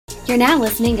You're now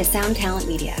listening to Sound Talent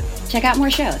Media. Check out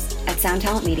more shows at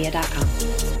soundtalentmedia.com.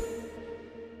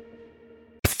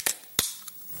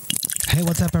 Hey,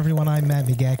 what's up, everyone? I'm Matt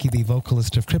Migaki, the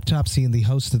vocalist of Cryptopsy and the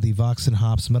host of the Vox and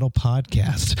Hops Metal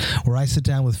Podcast, where I sit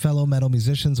down with fellow metal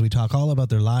musicians. We talk all about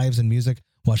their lives and music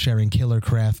while sharing killer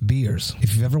craft beers.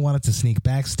 If you've ever wanted to sneak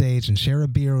backstage and share a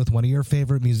beer with one of your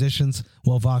favorite musicians,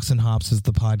 well, Vox and Hops is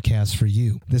the podcast for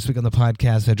you. This week on the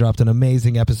podcast, I dropped an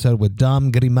amazing episode with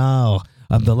Dom Grimal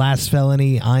of The Last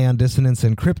Felony, Ion Dissonance,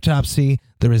 and Cryptopsy.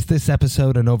 There is this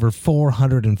episode and over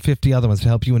 450 other ones to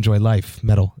help you enjoy life,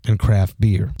 metal, and craft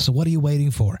beer. So what are you waiting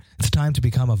for? It's time to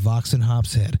become a Vox and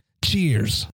Hops head.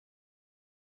 Cheers!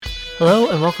 Hello,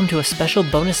 and welcome to a special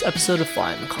bonus episode of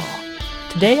Fly on the Call.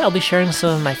 Today, I'll be sharing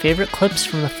some of my favorite clips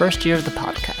from the first year of the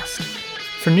podcast.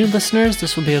 For new listeners,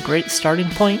 this will be a great starting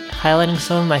point, highlighting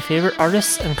some of my favorite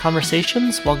artists and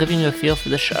conversations while giving you a feel for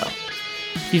the show.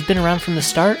 If you've been around from the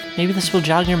start, maybe this will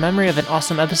jog your memory of an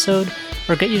awesome episode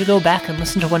or get you to go back and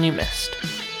listen to one you missed.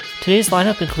 Today's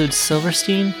lineup includes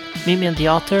Silverstein, Meet Me at the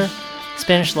Altar,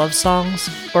 Spanish Love Songs,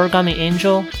 Origami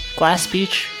Angel, Glass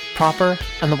Beach, Proper,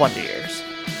 and The Wonder Years.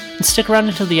 And stick around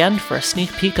until the end for a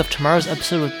sneak peek of tomorrow's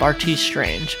episode with Bartees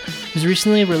Strange, whose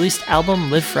recently released album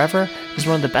Live Forever is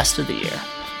one of the best of the year.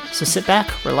 So sit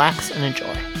back, relax, and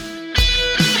enjoy.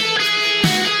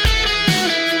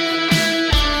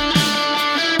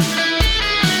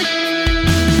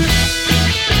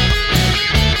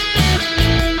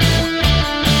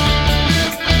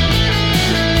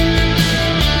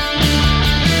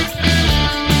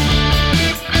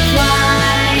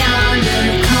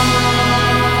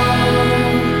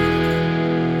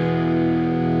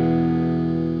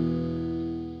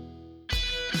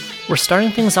 We're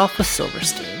starting things off with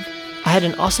Silverstein. I had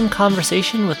an awesome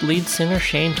conversation with lead singer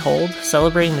Shane Told,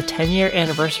 celebrating the 10-year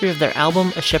anniversary of their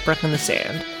album A Shipwreck in the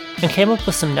Sand, and came up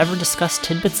with some never-discussed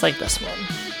tidbits like this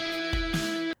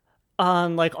one.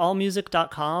 On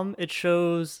allmusic.com, it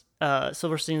shows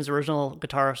Silverstein's original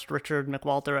guitarist Richard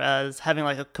McWalter as having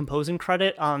a composing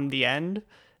credit on the end.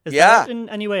 Is that in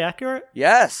any way accurate?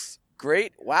 Yes.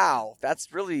 Great. Wow.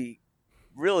 That's really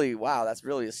that's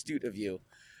really astute of you.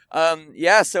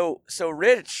 So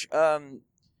Rich,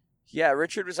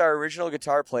 Richard was our original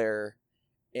guitar player,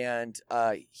 and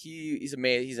he's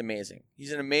amazing.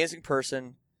 He's an amazing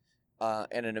person,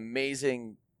 and an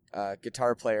amazing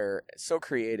guitar player. So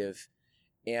creative,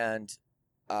 and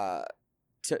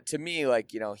to me,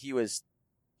 he was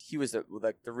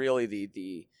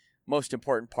the most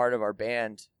important part of our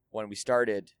band when we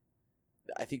started.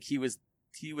 I think he was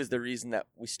the reason that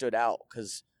we stood out,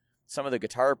 because some of the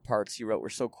guitar parts he wrote were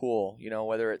so cool,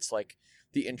 whether it's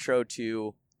the intro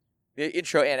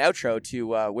and outro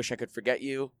to Wish I Could Forget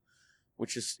You,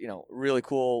 which is, really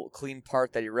cool, clean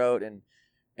part that he wrote. And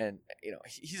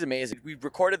he's amazing. We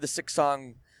recorded the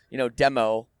 6-song,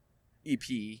 demo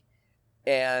EP.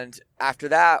 And after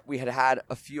that, we had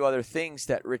a few other things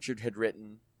that Richard had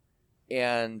written.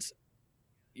 And,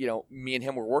 me and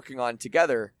him were working on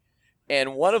together.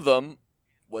 And one of them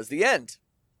was The End.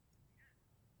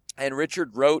 And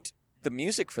Richard wrote the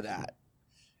music for that.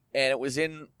 And it was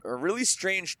in a really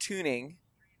strange tuning,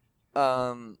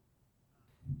 where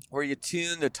you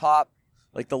tune the top,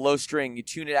 the low string, you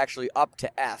tune it actually up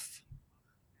to F,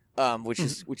 which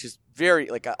is very,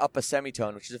 up a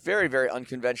semitone, which is a very, very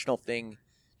unconventional thing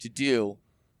to do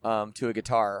to a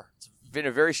guitar. It's been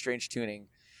a very strange tuning.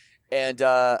 And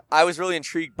I was really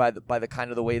intrigued by the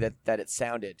kind of the way that it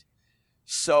sounded.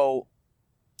 So,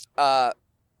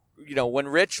 when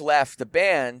Rich left the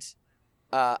band,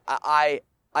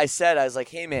 I said, I was like,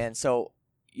 hey man, so,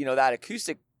 that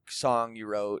acoustic song you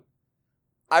wrote,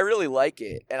 I really like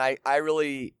it. And I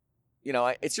really,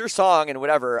 it's your song and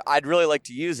whatever, I'd really like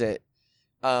to use it.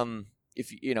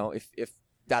 If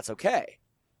that's okay.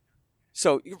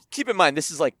 So keep in mind,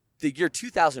 this is the year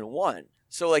 2001.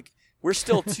 So we're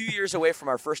still 2 years away from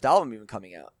our first album even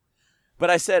coming out.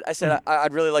 But I said,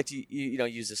 I'd really like to,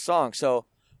 use this song. So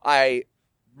I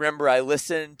remember I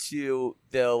listened to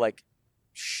the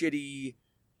shitty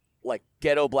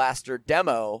Ghetto Blaster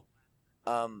demo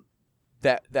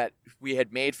that we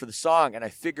had made for the song, and I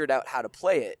figured out how to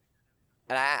play it.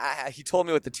 And he told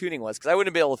me what the tuning was, because I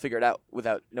wouldn't be able to figure it out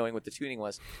without knowing what the tuning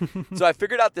was. So I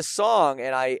figured out this song,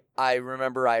 and I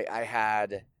remember I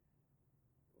had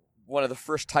one of the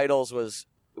first titles was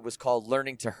called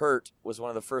Learning to Hurt, was one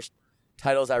of the first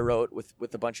titles I wrote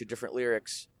with a bunch of different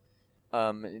lyrics.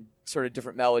 Sort of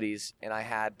different melodies, and I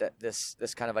had this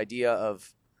kind of idea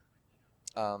of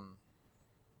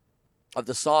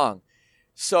the song.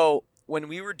 So when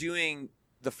we were doing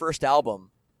the first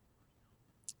album,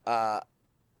 I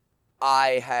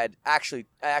actually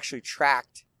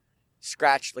tracked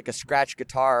scratch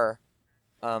guitar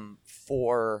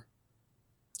for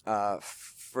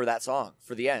that song,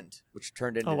 for the end, which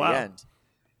turned into the end.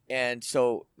 And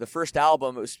so the first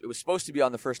album, it was supposed to be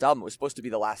on the first album. It was supposed to be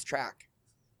the last track.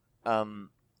 And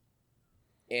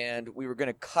we were going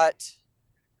to cut.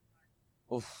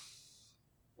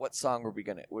 What song were we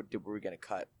gonna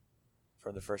cut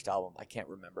from the first album? I can't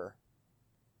remember.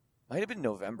 Might have been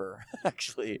November,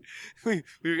 actually. We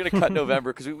were gonna cut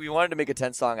November because we wanted to make a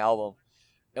 10-song album,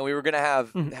 and we were gonna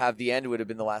have the end would have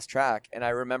been the last track. And I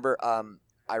remember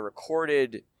I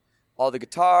recorded all the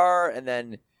guitar, and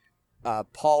then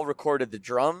Paul recorded the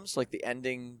drums, like the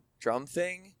ending drum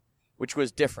thing, which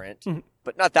was different,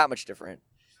 but not that much different.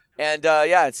 And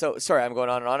so sorry, I'm going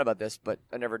on and on about this, but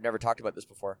I never talked about this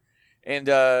before. And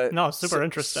no, super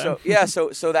interesting.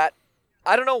 So that,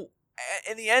 I don't know.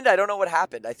 In the end, I don't know what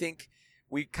happened. I think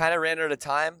we kind of ran out of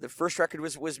time. The first record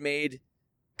was made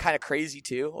kind of crazy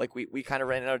too. Like we kind of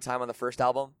ran out of time on the first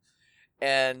album,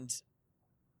 and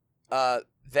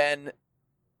then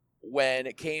when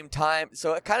it came time,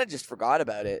 so I kind of just forgot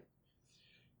about it.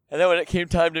 And then when it came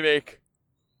time to make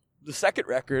the second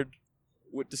record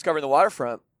with Discovering the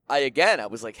Waterfront, I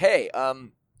was like, hey,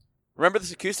 remember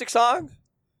this acoustic song?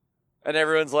 And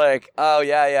everyone's like, oh,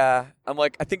 yeah. I'm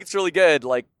like, I think it's really good.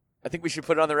 Like, I think we should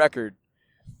put it on the record.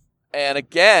 And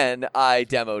again, I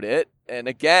demoed it. And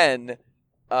again,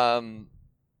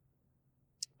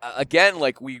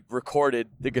 like, we recorded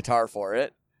the guitar for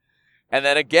it. And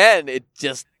then again, it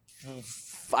just,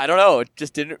 I don't know, it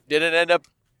just didn't end up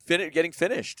getting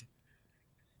finished.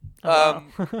 Wow.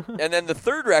 And then the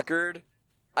third record,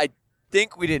 I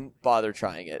think we didn't bother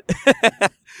trying it.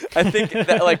 I think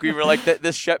that like we were like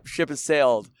this ship has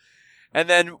sailed. And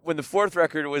then when the fourth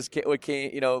record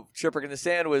came, Shipwreck in the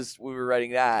Sand we were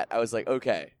writing that. I was like,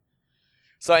 okay.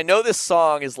 So I know this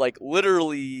song is like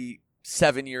literally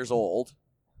 7 years old,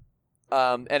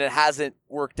 and it hasn't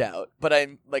worked out. But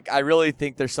I'm like, I really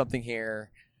think there's something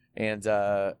here, and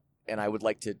I would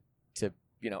like to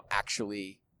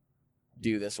actually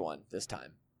do this one this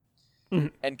time. Mm-hmm.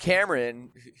 And Cameron,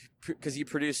 because he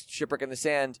produced Shipwreck in the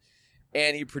Sand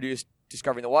and he produced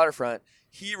Discovering the Waterfront,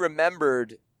 he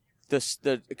remembered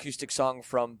the acoustic song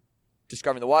from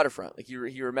Discovering the Waterfront. Like he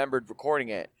remembered recording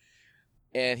it,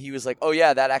 and he was like, "Oh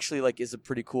yeah, that actually like is a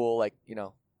pretty cool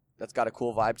that's got a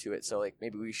cool vibe to it. So like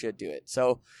maybe we should do it."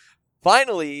 So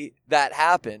finally that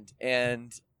happened,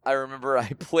 and I remember I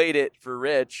played it for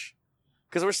Rich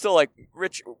because we're still like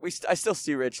Rich. I still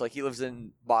see Rich, like he lives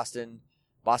in Boston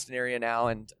area now,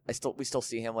 and we still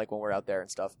see him like when we're out there and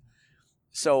stuff.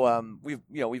 So we've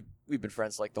been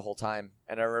friends like the whole time.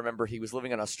 And I remember he was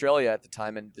living in Australia at the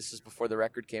time, and this is before the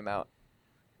record came out.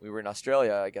 We were in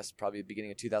Australia, I guess probably the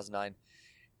beginning of 2009.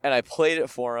 And I played it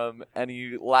for him, and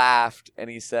he laughed and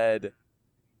he said,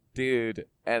 "Dude,"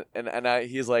 and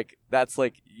he's like, "That's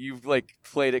like you've like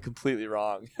played it completely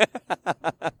wrong."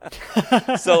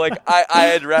 So like I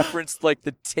had referenced like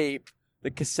the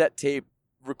cassette tape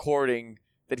recording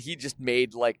that he just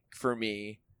made like for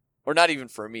me, or not even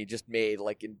for me, just made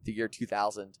like in the year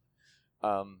 2000.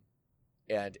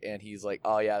 And he's like,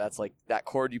 "Oh yeah, that's like that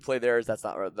chord you play there that's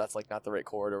like not the right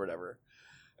chord or whatever."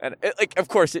 And it, like, of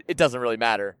course it doesn't really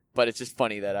matter, but it's just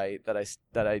funny that I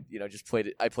just played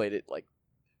it. I played it like,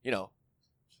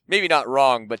 maybe not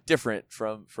wrong, but different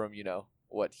from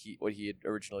what he had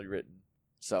originally written.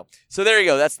 So there you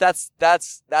go. That's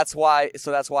why.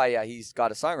 So that's why, yeah, he's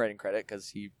got a songwriting credit, because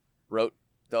he wrote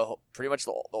pretty much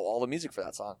all the music for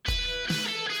that song.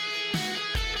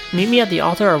 Meet Me at the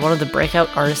Altar are one of the breakout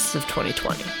artists of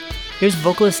 2020. Here's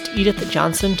vocalist Edith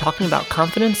Johnson talking about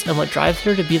confidence and what drives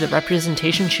her to be the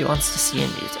representation she wants to see in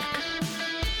music.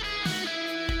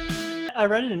 I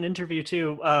read in an interview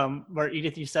too, where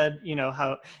Edith, you said,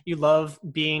 how you love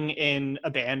being in a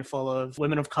band full of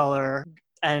women of color,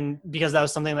 and because that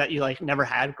was something that you like never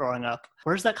had growing up.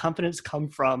 Where does that confidence come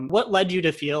from? What led you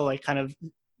to feel like kind of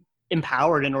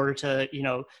empowered in order to,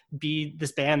 be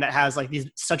this band that has like these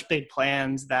such big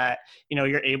plans that,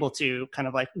 you're able to kind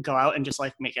of like go out and just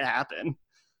like make it happen?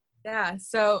 Yeah.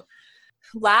 So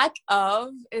lack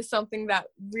of is something that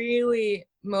really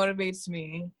motivates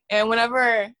me. And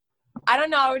whenever, I don't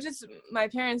know, my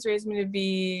parents raised me to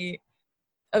be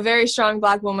a very strong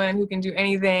Black woman who can do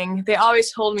anything. They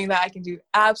always told me that I can do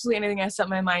absolutely anything I set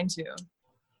my mind to.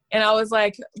 And I was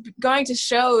like going to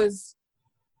shows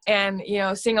and,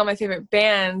 seeing all my favorite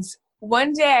bands.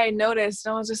 One day I noticed,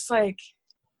 and I was just like,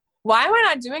 why am I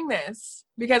not doing this?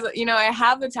 Because, I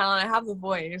have the talent, I have the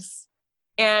voice,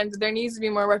 and there needs to be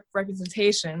more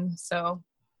representation. So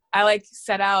I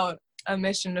set out a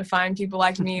mission to find people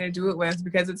like me to do it with,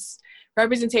 because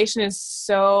representation is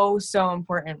so, so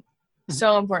important.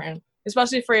 So important,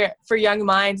 especially for young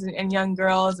minds and young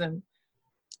girls, and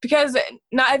because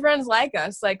not everyone's like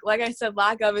us. Like I said,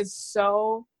 lack of is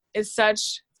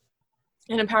such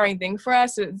an empowering thing for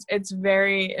us.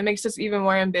 It makes us even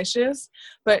more ambitious.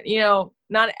 But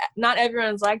not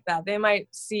everyone's like that. They might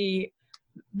see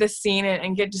the scene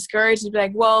and get discouraged and be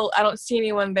like, well, I don't see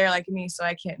anyone there like me, so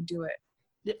I can't do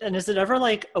it. And is it ever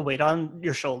like a weight on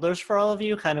your shoulders for all of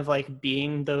you, kind of like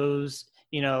being those,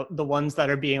 the ones that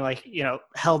are being like,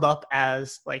 held up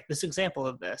as like this example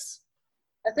of this?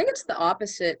 I think it's the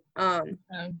opposite.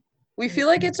 We feel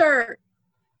like it's our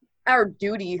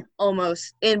duty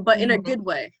almost, but in a good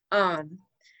way.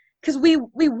 Because we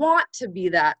want to be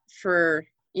that for,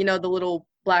 the little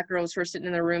Black girls who are sitting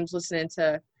in their rooms listening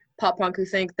to pop punk who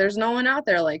think there's no one out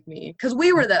there like me. Because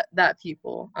we were that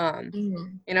people.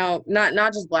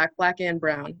 Not just black and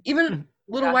brown, even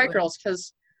little white girls.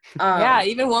 Because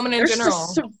even women in general.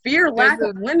 There's a severe lack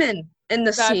of women in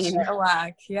the scene. A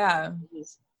lack, yeah.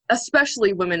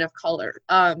 Especially women of color.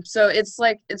 So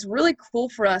it's really cool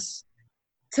for us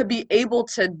to be able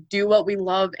to do what we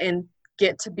love and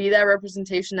get to be that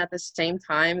representation at the same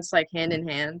time. It's like hand in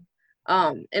hand.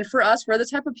 And for us, we're the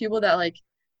type of people that like,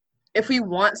 if we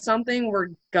want something, we're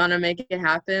gonna make it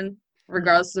happen,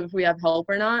 regardless of if we have help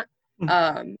or not.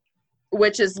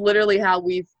 Which is literally how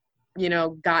we've,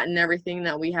 gotten everything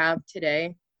that we have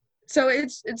today. So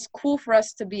it's cool for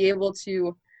us to be able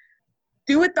to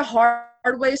do it the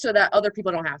hard way so that other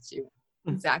people don't have to.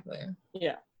 Exactly.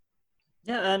 Yeah.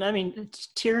 Yeah, and I mean,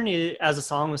 Tyranny as a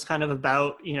song was kind of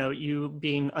about, you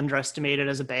being underestimated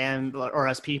as a band or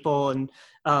as people. And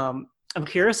I'm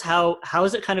curious, how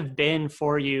has it kind of been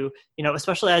for you,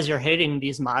 especially as you're hitting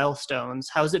these milestones?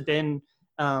 How has it been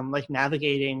like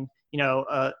navigating,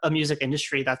 a music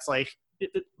industry that's like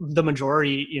the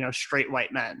majority, straight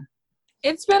white men?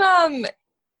 It's been,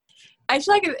 I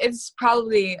feel like it's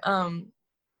probably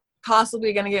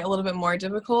possibly going to get a little bit more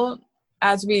difficult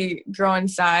as we grow in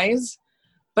size.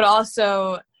 But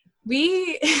also,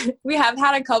 we have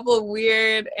had a couple of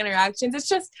weird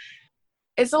interactions.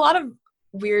 It's a lot of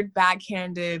weird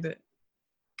backhanded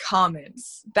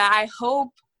comments that I hope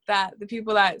that the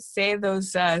people that say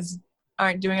those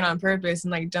aren't doing it on purpose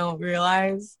and like don't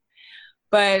realize.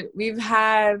 But we've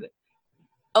had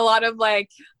a lot of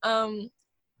like,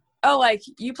 like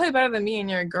you play better than me and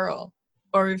you're a girl.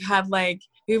 Or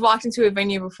we've walked into a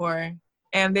venue before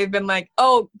and they've been like,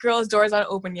 oh, girls' doors aren't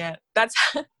open yet. That's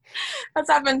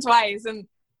happened twice. And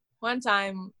one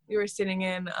time we were sitting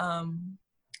in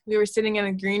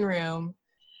a green room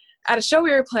at a show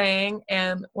we were playing,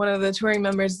 and one of the touring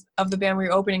members of the band we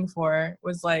were opening for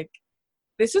was like,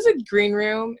 this is a green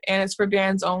room and it's for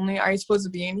bands only. Are you supposed to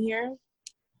be in here?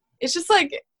 It's just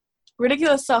like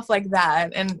ridiculous stuff like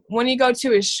that. And when you go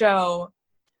to a show,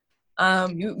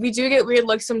 we do get weird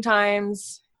looks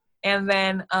sometimes. And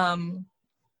then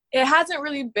it hasn't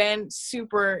really been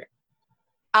super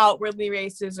outwardly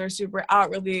racist or super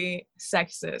outwardly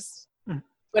sexist.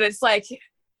 But it's like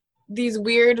these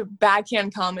weird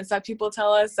backhand comments that people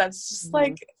tell us that's just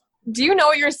like, do you know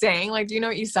what you're saying? Like, do you know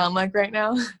what you sound like right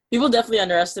now? People definitely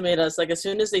underestimate us. Like, as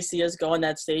soon as they see us go on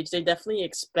that stage, they definitely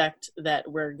expect that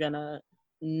we're gonna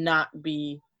not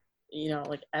be,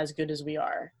 like as good as we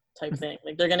are type thing.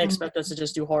 Like, they're gonna expect us to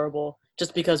just do horrible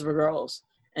just because we're girls.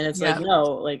 And it's like, no,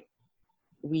 like,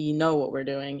 we know what we're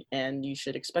doing and you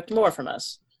should expect more from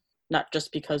us. Not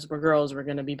just because we're girls, we're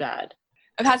gonna be bad.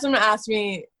 I've had someone ask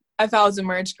me if I was a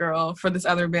merch girl for this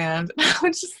other band. I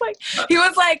was just like, he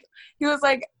was like,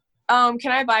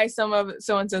 can I buy some of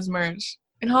so-and-so's merch?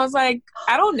 And I was like,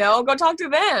 I don't know. Go talk to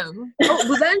them. Oh,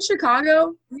 was that in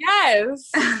Chicago? Yes.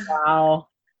 Wow.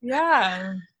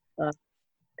 Yeah.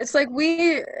 It's like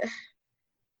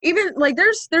even like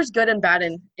there's good and bad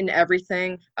in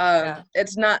everything.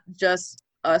 It's not just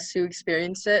us who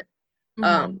experience it.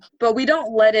 But we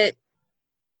don't let it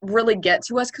really get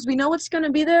to us because we know it's going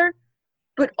to be there.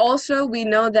 But also we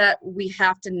know that we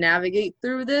have to navigate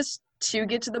through this to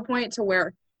get to the point to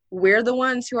where we're the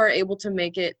ones who are able to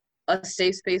make it a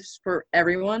safe space for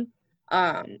everyone.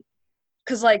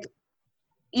 Because like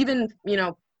even,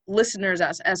 listeners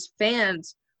as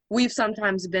fans, we've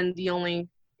sometimes been the only,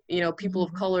 people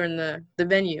of color in the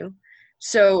venue.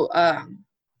 So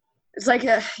it's like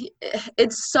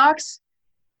it sucks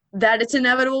that it's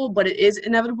inevitable, but it is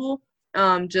inevitable.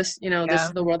 This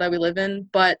is the world that we live in,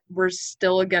 but we're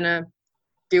still gonna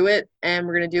do it, and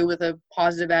we're gonna do it with a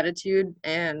positive attitude,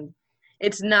 and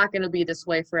it's not gonna be this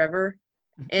way forever.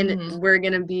 And we're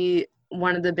gonna be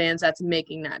one of the bands that's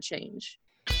making that change.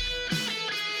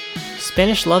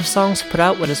 Spanish Love Songs put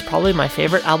out what is probably my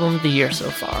favorite album of the year so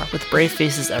far, with Brave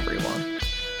Faces Everyone.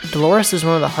 Dolores is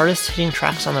one of the hardest hitting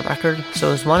tracks on the record, so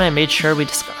it was one I made sure we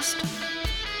discussed.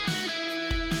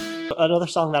 Another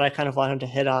song that I kind of wanted to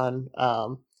hit on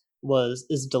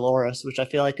is Dolores, which I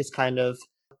feel like is kind of,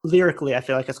 lyrically, I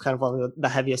feel like it's kind of one of the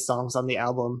heaviest songs on the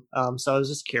album. So I was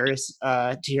just curious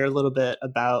to hear a little bit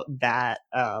about that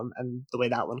and the way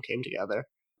that one came together.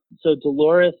 So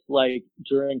Dolores, like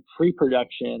during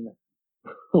pre-production,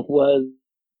 was,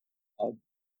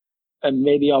 and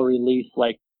maybe I'll release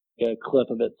like a clip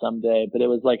of it someday, but it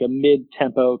was like a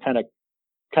mid-tempo kind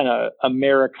of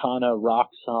Americana rock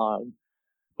song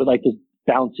with like this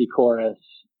bouncy chorus.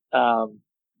 And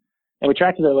we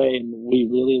tracked it away, and we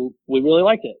really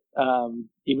liked it.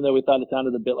 Even though we thought it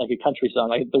sounded a bit like a country song.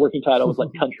 Like the working title was like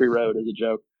Country Road as a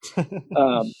joke.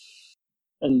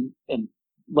 And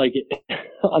like,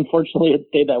 unfortunately it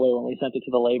stayed that way when we sent it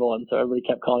to the label. And so everybody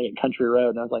kept calling it Country Road.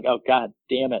 And I was like, oh God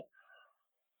damn it.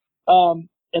 And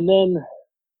then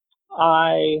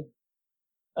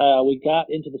we got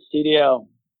into the studio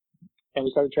and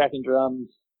we started tracking drums.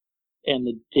 And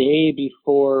the day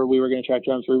before we were going to track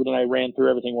drums, Ruben and I ran through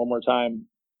everything one more time.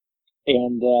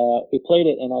 And we played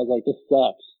it, and I was like, this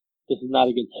sucks. This is not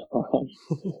a good song.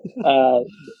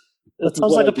 That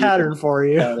sounds like a pattern for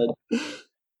you.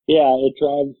 Yeah, it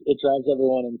drives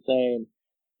everyone insane.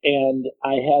 And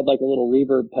I had like a little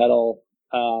reverb pedal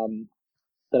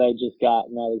that I just got,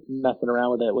 and I was messing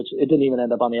around with it, which it didn't even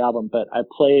end up on the album, but I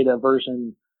played a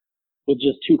version with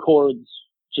just 2 chords,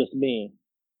 just me.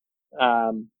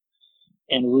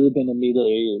 And Ruben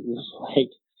immediately was like,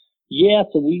 yeah,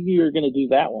 so we are going to do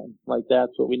that one. Like,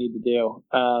 that's what we need to do.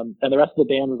 And the rest of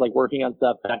the band was like working on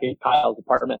stuff back in Kyle's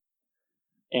apartment.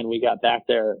 And we got back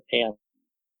there, and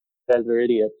you guys are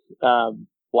idiots.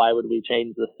 Why would we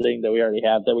change this thing that we already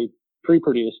have, that we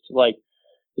pre-produced? Like,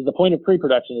 the point of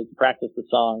pre-production is to practice the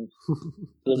songs. So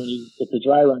when it's a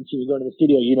dry run, so you go to the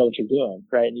studio, you know what you're doing,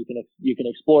 right? And you can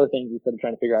explore things instead of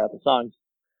trying to figure out the songs.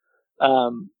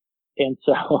 And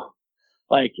so,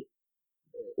 like,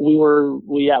 we were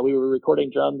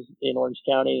recording drums in Orange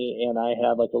County, and I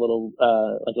had like a little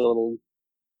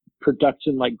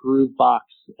production, like groove box,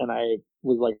 and I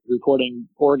was like recording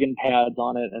organ pads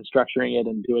on it and structuring it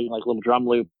and doing like little drum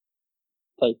loop.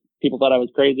 Like, people thought I was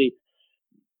crazy.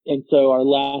 And so our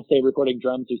last day recording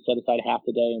drums, we set aside half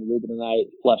the day, and Ruben and I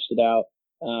fleshed it out.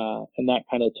 And that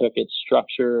kind of took its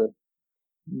structure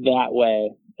that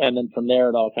way. And then from there,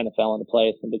 it all kind of fell into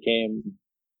place and became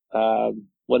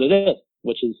what it is,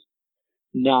 which is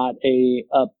not a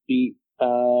upbeat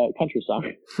country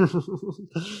song.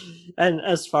 And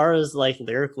as far as like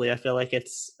lyrically, I feel like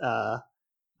it's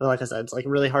like I said, it's like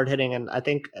really hard hitting, and I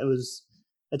think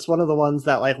it's one of the ones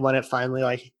that like when it finally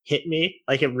like hit me,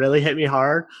 like it really hit me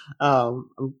hard.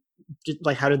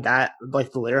 Like, how did that,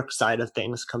 like the lyric side of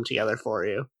things, come together for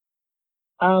you?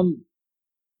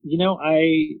 You know,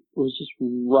 I was just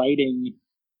writing.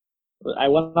 I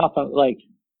went off on, like,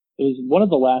 it was one of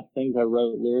the last things I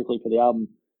wrote lyrically for the album.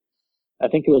 I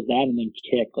think it was that, and then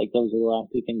Kick. Like, those were the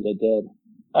last 2 things I did.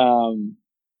 And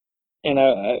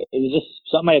it was just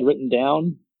something I had written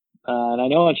down. And I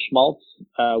know on Schmaltz,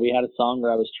 we had a song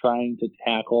where I was trying to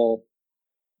tackle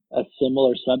a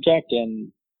similar subject.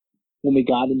 And when we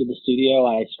got into the studio,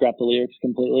 I scrapped the lyrics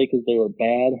completely because they were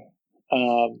bad.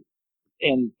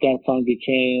 And that song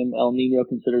became El Nino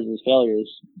Considers His Failures.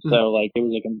 So, like, it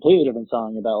was a completely different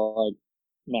song about, like,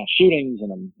 mass shootings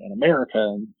in America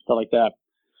and stuff like that.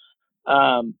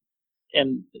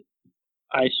 And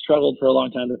I struggled for a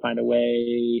long time to find a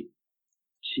way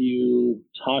to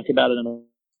talk about it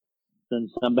than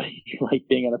somebody like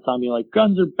being in a song being like,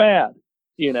 guns are bad,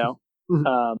 you know?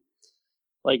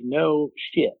 Like, no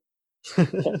shit.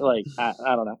 Like,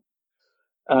 I don't know.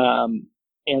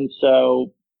 And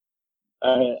so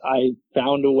I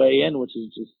found a way in, which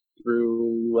is just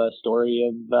through a story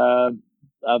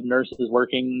of nurses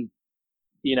working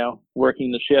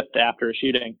the shift after a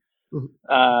shooting.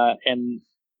 I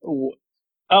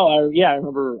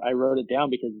remember I wrote it down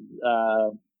because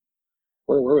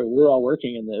we were all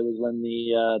working, and it was when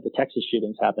the Texas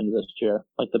shootings happened this year,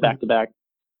 like the back-to-back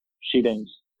shootings.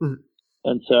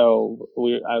 And so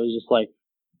I was just like,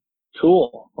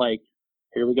 cool, like,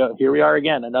 here we go, here we are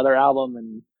again, another album,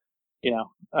 and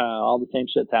all the same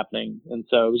shit's happening. And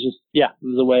so it was just, it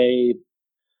was a way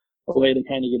to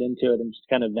kind of get into it and just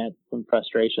kind of vent some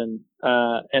frustration,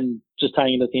 and just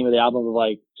tying into the theme of the album of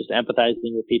like just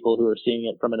empathizing with people who are seeing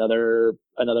it from another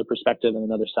perspective and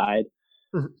another side.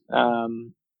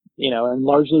 And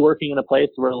largely working in a place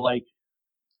where, like,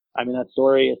 I mean, that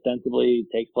story ostensibly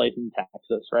takes place in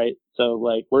Texas, right? So,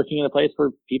 like, working in a place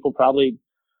where people probably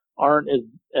aren't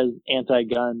as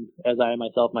anti-gun as I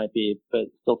myself might be, but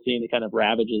still seeing the kind of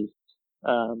ravages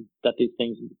that these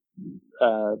things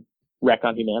wreck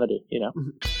on humanity, you know?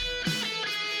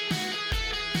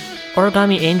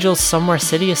 Origami Angels' Somewhere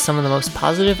City is some of the most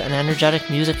positive and energetic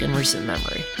music in recent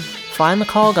memory. Fly on the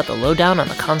Call got the lowdown on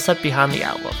the concept behind the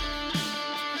album.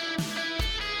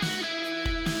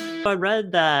 I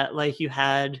read that like you've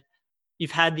had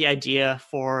the idea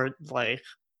for like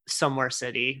Somewhere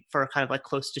City for kind of like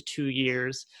close to 2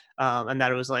 years, and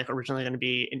that it was like originally going to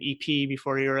be an EP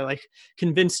before you were like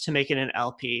convinced to make it an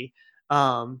LP.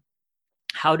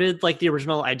 How did like the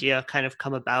original idea kind of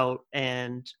come about,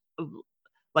 and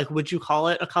like would you call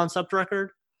it a concept record?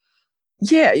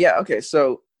 Yeah, okay.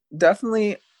 So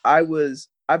definitely I've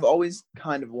always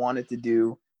kind of wanted to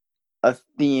do a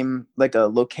theme, like a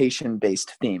location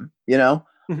based theme, you know?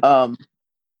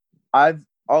 I've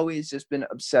always just been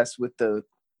obsessed with the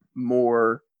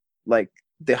more like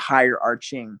the higher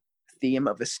arching theme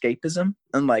of escapism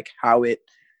and like how it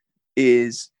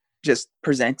is just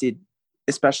presented,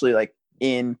 especially like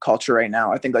in culture right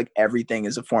now. I think like everything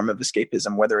is a form of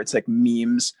escapism, whether it's like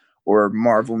memes or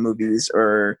Marvel movies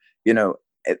or, you know,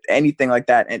 anything like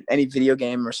that, and any video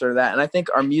game or sort of that. And I think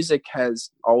our music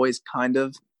has always kind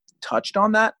of touched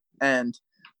on that and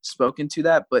spoken to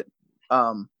that. But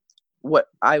I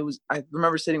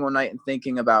remember sitting one night and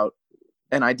thinking about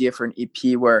an idea for an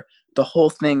EP where the whole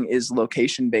thing is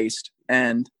location based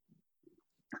and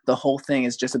the whole thing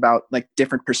is just about like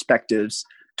different perspectives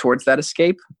towards that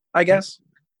escape, I guess.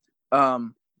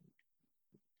 And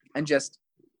just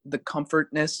the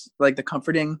comfortness, like the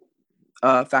comforting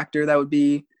factor that would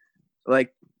be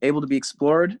like able to be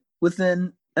explored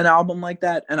within an album like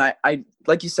that. And I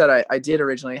like you said, I did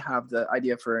originally have the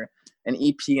idea for an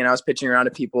EP and I was pitching around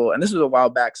to people, and this was a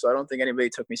while back, so I don't think anybody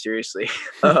took me seriously.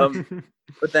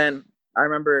 But then I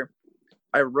remember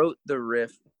I wrote the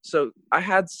riff. So I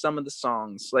had some of the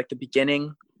songs, like the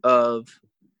beginning of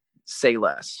Say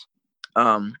Less,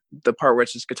 the part where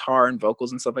it's just guitar and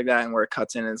vocals and stuff like that, and where it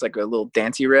cuts in and it's like a little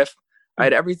dancey riff. I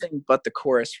had everything but the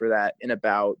chorus for that in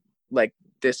about like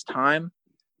this time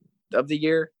of the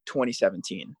year,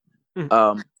 2017. And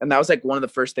that was like one of the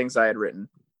first things I had written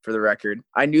for the record.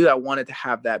 I knew I wanted to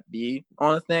have that be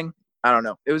on a thing. I don't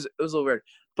know. It was a little weird,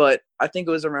 but I think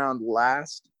it was around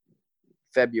last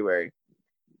February.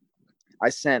 I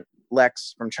sent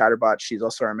Lex from Chatterbot. She's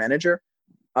also our manager.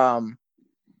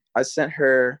 I sent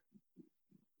her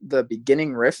the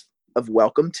beginning riff of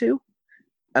Welcome To,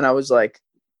 and I was like,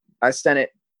 I sent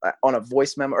it on a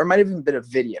voice memo, or it might have even been a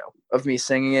video of me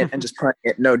singing it and just playing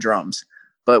it, no drums,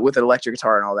 but with an electric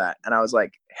guitar and all that. And I was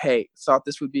like, hey, thought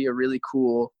this would be a really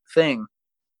cool thing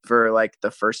for like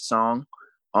the first song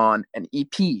on an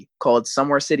EP called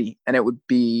Somewhere City. And it would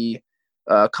be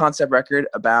a concept record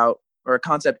about, or a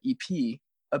concept EP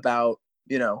about,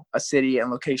 you know, a city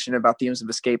and location about themes of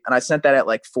escape. And I sent that at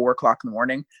like 4:00 in the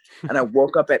morning. And I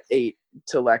woke up at 8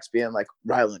 to Lex being like,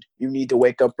 Ryland, you need to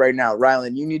wake up right now.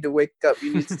 Ryland, you need to wake up.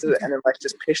 You need to, and then Lex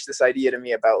just pitched this idea to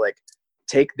me about like,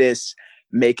 take this,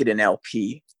 make it an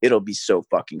LP. It'll be so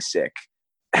fucking sick.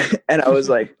 And I was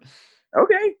like,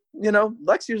 okay, you know,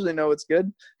 Lex usually know what's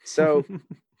good. So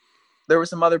there were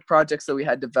some other projects that we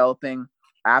had developing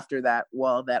after that.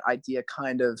 Well, that idea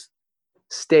kind of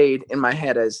stayed in my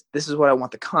head as this is what I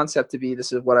want the concept to be.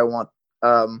 This is what I want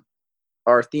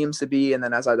our themes to be. And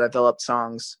then as I developed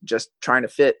songs, just trying to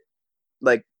fit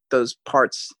like those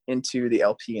parts into the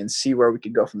LP and see where we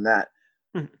could go from that.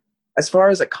 As far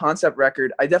as a concept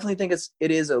record, I definitely think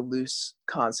it is a loose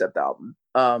concept album.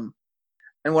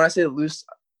 And when I say loose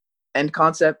and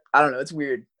concept, I don't know, it's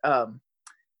weird.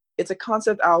 It's a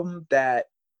concept album that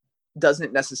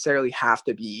doesn't necessarily have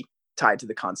to be tied to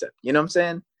the concept. You know what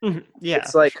I'm saying? Yeah.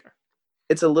 It's like, sure.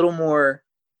 It's a little more,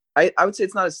 I would say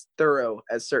it's not as thorough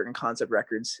as certain concept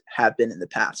records have been in the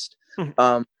past,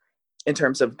 in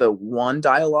terms of the one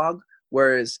dialogue,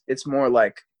 whereas it's more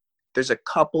like there's a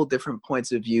couple different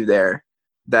points of view there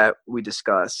that we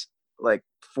discuss, like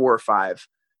 4 or 5,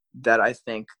 that I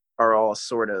think are all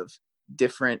sort of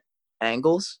different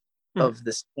angles of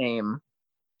the same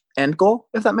end goal,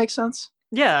 if that makes sense.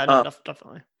 Yeah, no,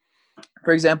 definitely.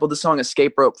 For example, the song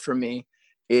Escape Rope for me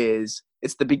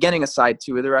it's the beginning of side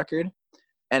 2 of the record.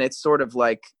 And it's sort of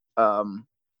like,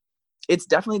 it's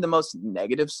definitely the most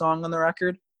negative song on the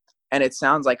record. And it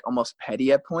sounds like almost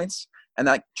petty at points. And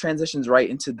that transitions right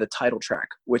into the title track,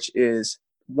 which is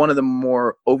one of the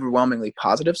more overwhelmingly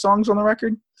positive songs on the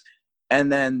record.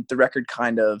 And then the record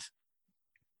kind of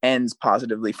ends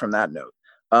positively from that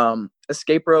note.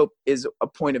 Escape Rope is a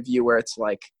point of view where it's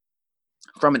like,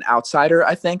 from an outsider,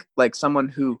 I think, like someone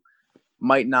who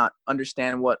might not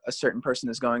understand what a certain person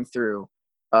is going through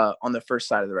on the first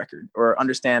side of the record, or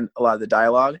understand a lot of the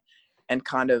dialogue, and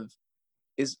kind of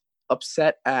is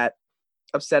upset at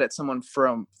someone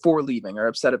for leaving, or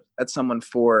upset at someone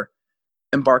for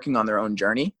embarking on their own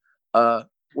journey,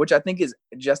 which I think is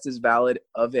just as valid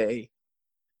of a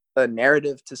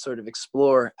narrative to sort of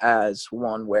explore as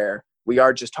one where we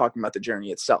are just talking about the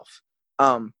journey itself.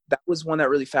 That was one that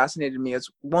really fascinated me. It's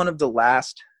one of the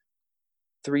last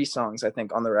 3 songs, I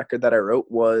think, on the record that I wrote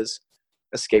was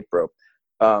Escape Rope.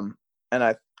 And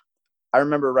I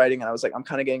remember writing, and I was like, I'm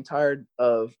kind of getting tired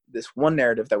of this one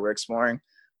narrative that we're exploring.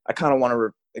 I kind of want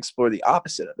to explore the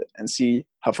opposite of it and see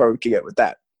how far we could get with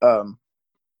that.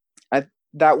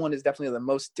 That one is definitely the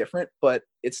most different, but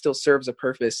it still serves a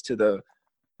purpose to the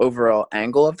overall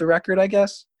angle of the record, I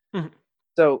guess. Mm-hmm.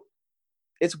 So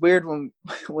it's weird when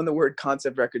the word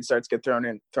concept record starts to get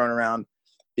thrown around,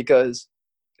 because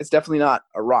it's definitely not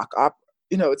a rock opera.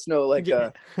 It's no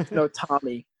no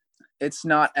Tommy. It's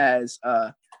not as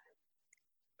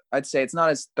I'd say it's not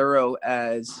as thorough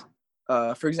as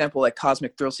for example, like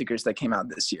Cosmic Thrill Seekers that came out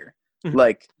this year. Mm-hmm.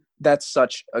 Like, that's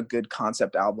such a good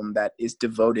concept album that is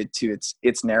devoted to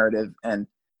its narrative, and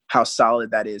how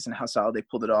solid that is and how solid they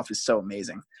pulled it off is so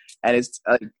amazing. And it's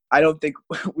I don't think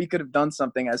we could have done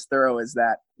something as thorough as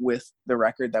that with the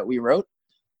record that we wrote.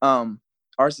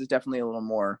 Ours is definitely a little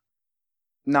more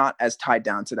not as tied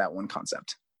down to that one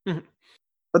concept, mm-hmm.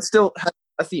 but still has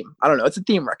a theme. I don't know. It's a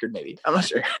theme record, maybe. I'm not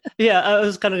sure. Yeah, I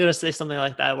was kind of going to say something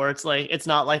like that, where it's like, it's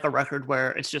not like a record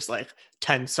where it's just like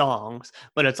 10 songs,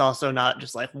 but it's also not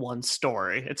just like one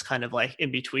story. It's kind of like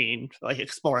in between, like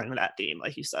exploring that theme,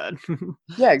 like you said.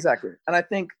 Yeah, exactly. And I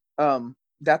think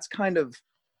that's kind of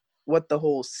what the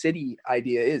whole city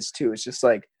idea is too. It's just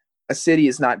like, a city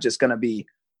is not just going to be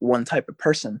one type of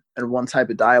person and one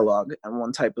type of dialogue and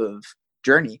one type of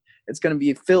journey. It's going to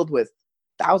be filled with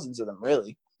thousands of them,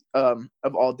 really. Of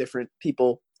all different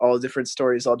people, all different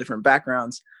stories, all different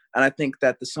backgrounds. And I think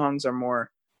that the songs are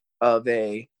more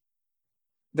they're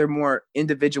more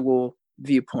individual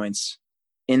viewpoints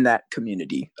in that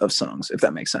community of songs, if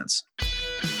that makes sense.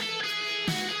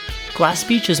 Glass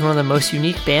Beach is one of the most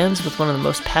unique bands with one of the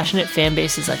most passionate fan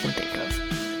bases I can think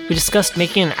of. We discussed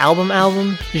making an album,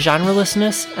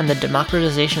 genrelessness, and the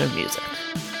democratization of music.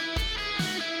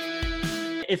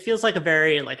 It feels like a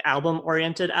very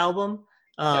album-oriented album.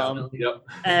 Yep.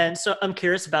 And so I'm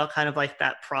curious about kind of like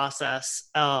that process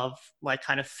of like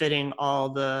kind of fitting all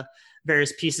the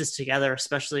various pieces together,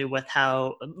 especially with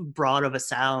how broad of a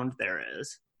sound there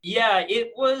is. Yeah,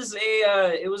 it was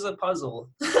a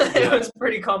puzzle. It was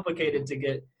pretty complicated to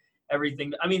get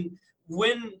everything. I mean,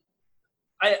 when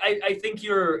I think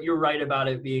you're right about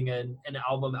it being an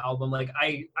album. Like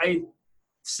I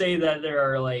say that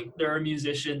there are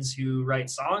musicians who write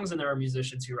songs and there are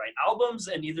musicians who write albums,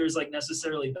 and neither is like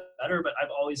necessarily better, but I've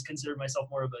always considered myself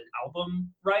more of an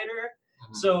album writer.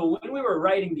 Mm-hmm. So when we were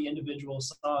writing the individual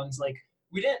songs, like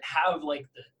we didn't have like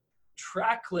the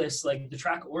track list, like the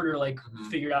track order, like mm-hmm.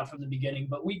 figured out from the beginning,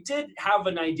 but we did have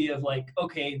an idea of like,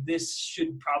 okay, this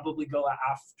should probably go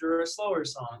after a slower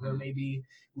song, mm-hmm. or maybe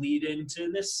lead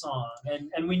into this song.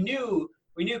 And we knew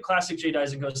Classic J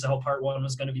Dies and Goes to Hell Part 1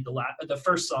 was going to be the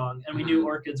first song, and we knew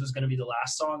Orchids was going to be the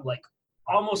last song, like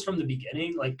almost from the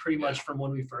beginning, like pretty much from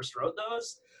when we first wrote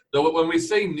those. So when we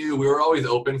say new, we were always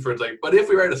open for like, but if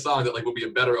we write a song that like will be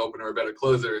a better opener or a better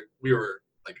closer, we were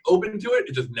like open to it.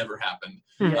 It just never happened.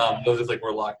 Yeah. Those just like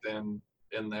were locked in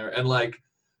there, and like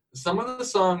some of the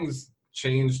songs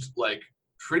changed like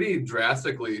pretty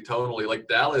drastically tonally. Like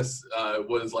Dallas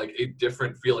was like a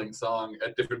different feeling song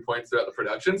at different points throughout the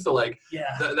production. So like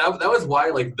that was why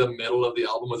like the middle of the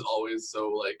album was always so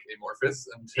like amorphous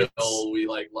until we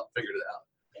like figured it out.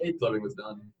 Loving was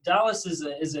done. Dallas is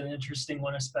an interesting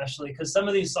one, especially because some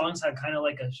of these songs had kind of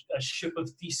like a ship of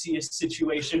Theseus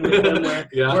situation with them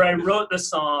where I wrote the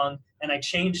song and I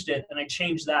changed it and I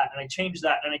changed that and I changed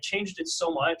that and I changed it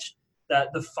so much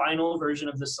that the final version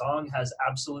of the song has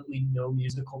absolutely no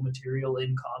musical material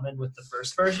in common with the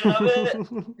first version of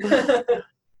it.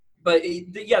 But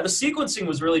the sequencing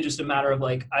was really just a matter of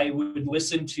like, I would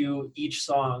listen to each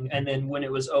song, and then when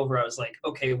it was over, I was like,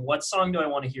 okay, what song do I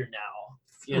want to hear now?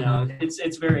 You know,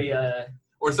 it's very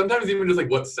or sometimes even just like,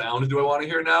 what sound do I want to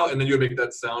hear now? And then you would make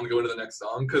that sound go into the next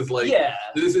song. Because like,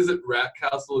 this isn't Rat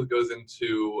Castle. It goes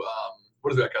into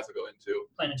what does Rat Castle go into?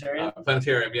 Planetarium.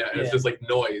 Planetarium, yeah. And it's just like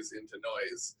noise into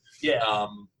noise. Yeah.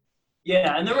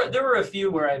 Yeah, and there were a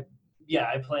few where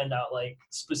I planned out like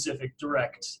specific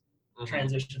direct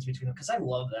transitions between them, because I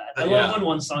love that. I love when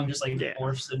one song just like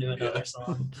morphs into another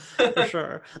song. For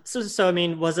sure. So I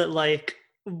mean, was it like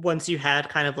once you had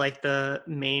kind of like the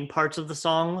main parts of the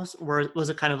songs, was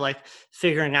it kind of like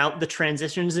figuring out the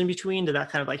transitions in between? Did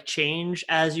that kind of like change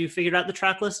as you figured out the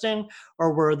track listing,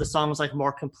 or were the songs like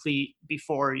more complete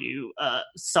before you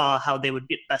saw how they would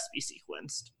best be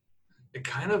sequenced? It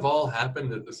kind of all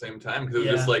happened at the same time because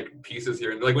it was just like pieces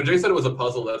here. Like when Jay said it was a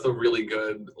puzzle, that's a really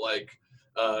good like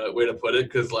way to put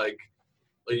it, because like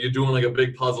you're doing like a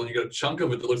big puzzle and you get a chunk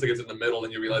of it that looks like it's in the middle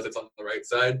and you realize it's on the right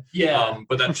side.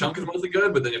 But that chunk is mostly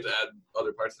good, but then you have to add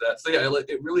other parts to that. So yeah,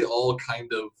 it really all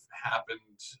kind of happened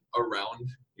around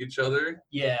each other.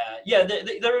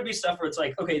 There would be stuff where it's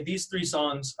like, okay, these 3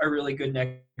 songs are really good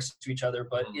next to each other,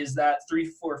 but is that 3,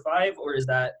 4, 5, or is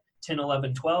that 10,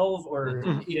 11, 12,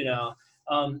 or you know,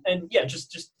 and yeah,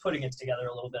 just putting it together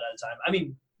a little bit at a time. I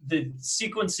mean, the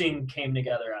sequencing came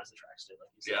together as the tracks did,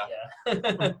 like you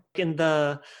said. Yeah. In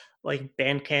the like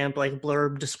Bandcamp like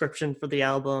blurb description for the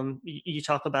album, you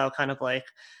talk about kind of like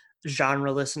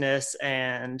genrelessness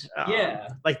and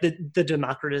like the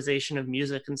democratization of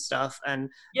music and stuff, and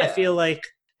I feel like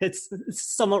it's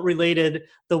somewhat related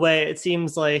the way it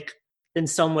seems like in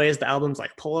some ways the album's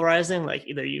like polarizing, like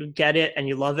either you get it and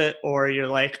you love it, or you're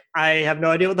like, I have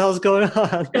no idea what the hell's going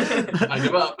on. I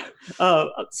give up.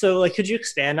 So like, could you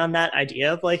expand on that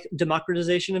idea of like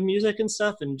democratization of music and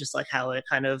stuff, and just like how it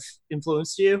kind of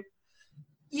influenced you?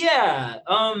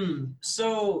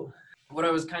 So what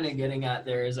I was kind of getting at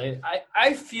there is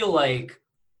I feel like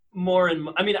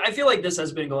I feel like this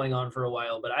has been going on for a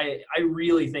while, but I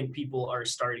really think people are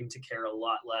starting to care a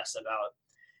lot less about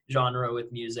genre with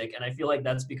music, and I feel like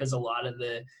that's because a lot of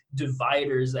the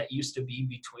dividers that used to be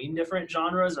between different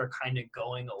genres are kind of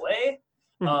going away.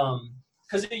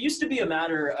 Because it used to be a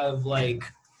matter of like,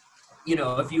 you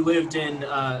know, if you lived in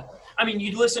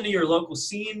you'd listen to your local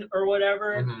scene or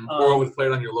whatever, or it was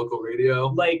played on your local radio.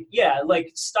 Like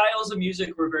styles of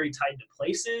music were very tied to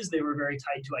places, they were very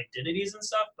tied to identities and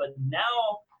stuff, but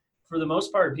now for the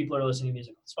most part people are listening to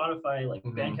music on Spotify, like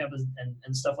Bandcamp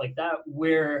and stuff like that,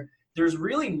 where there's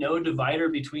really no divider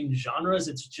between genres.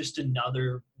 It's just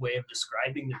another way of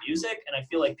describing the music. And I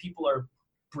feel like people are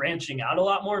branching out a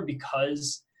lot more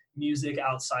because music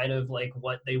outside of like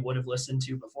what they would have listened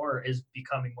to before is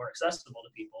becoming more accessible to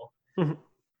people.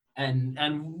 And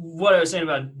what I was saying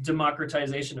about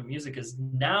democratization of music is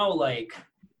now like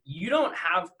you don't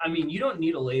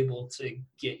need a label to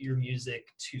get your music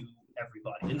to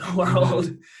everybody in the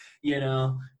world, you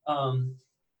know.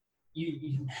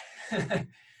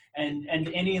 And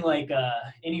any like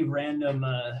any random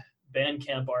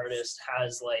Bandcamp artist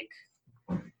has like,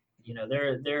 you know,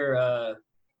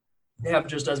 they have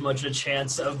just as much a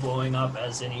chance of blowing up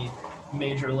as any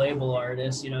major label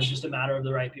artist. You know, it's just a matter of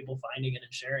the right people finding it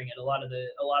and sharing it. A lot of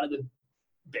the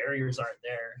barriers aren't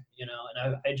there, you know,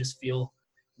 and I just feel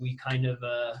we kind of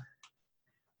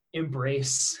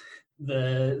embrace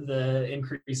the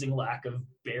increasing lack of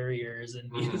barriers in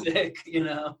music, you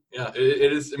know? Yeah,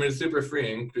 it is. I mean, it's super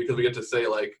freeing because we get to say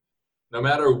like, no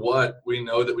matter what, we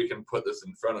know that we can put this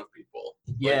in front of people.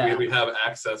 Yeah. Like, we have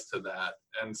access to that.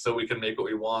 And so we can make what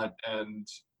we want. And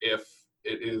if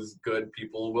it is good,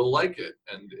 people will like it.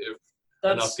 And if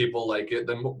enough people like it,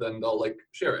 then they'll like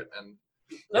share it. And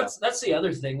that's the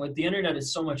other thing. Like the internet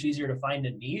is so much easier to find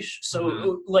a niche.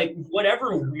 So like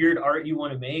whatever weird art you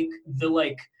want to make,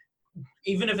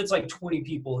 even if it's like 20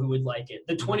 people who would like it,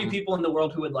 the 20 people in the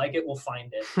world who would like it will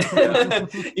find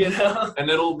it. You know? And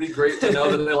it'll be great to know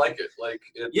that they like it. Like,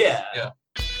 yeah.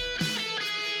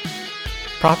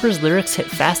 Proper's lyrics hit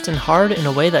fast and hard in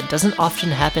a way that doesn't often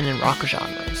happen in rock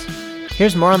genres.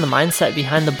 Here's more on the mindset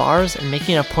behind the bars and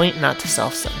making a point not to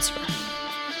self-censor.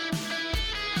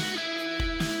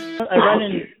 I read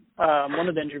in one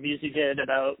of the interviews you did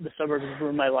about the suburbs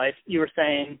ruined my life, you were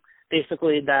saying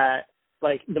basically that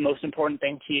like the most important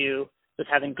thing to you was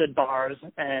having good bars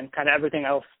and kind of everything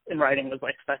else in writing was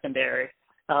like secondary.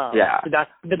 Did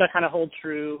that kind of hold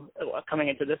true coming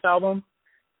into this album?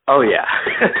 Oh yeah.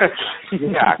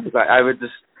 Yeah, because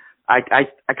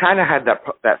I kind of had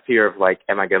that fear of like,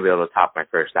 am I going to be able to top my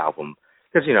first album?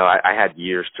 Because, you know, I had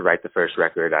years to write the first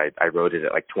record. I wrote it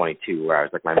at like 22 where I was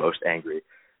like my most angry.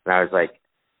 And I was like,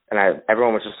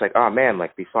 everyone was just like, oh man,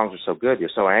 like these songs are so good, you're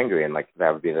so angry, and like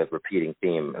that would be the repeating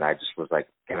theme. And I just was like,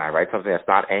 can I write something that's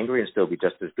not angry and still be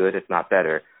just as good, if not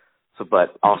better? So,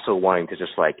 but also wanting to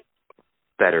just like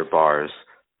better bars,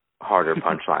 harder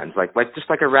punchlines, like just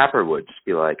like a rapper would, just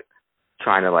be like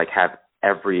trying to like have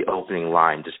every opening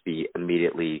line just be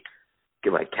immediately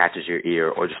like catches your ear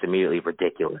or just immediately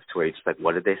ridiculous to where you're just like,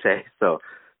 what did they say? So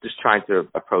just trying to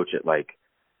approach it like,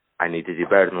 I need to do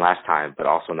better than last time, but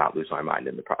also not lose my mind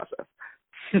in the process.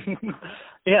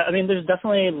 Yeah, I mean, there's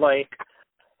definitely like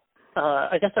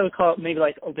I guess I would call it maybe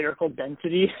like a lyrical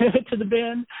density to the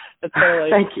band. It's kind of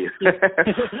like, Thank you.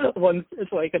 once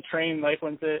it's like a train, like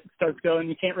once it starts going,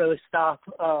 you can't really stop.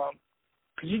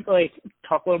 Could you like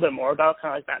talk a little bit more about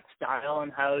kind of like that style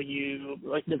and how you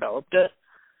like developed it?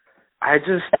 I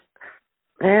just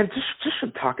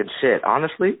from talking shit,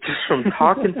 honestly, just from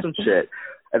talking some shit.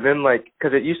 And then like,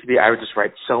 cause it used to be, I would just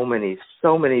write so many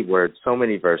words, so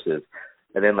many verses.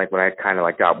 And then like when I kind of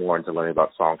like got more into learning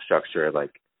about song structure,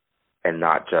 like, and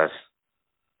not just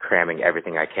cramming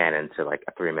everything I can into like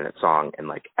a 3-minute song and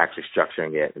like actually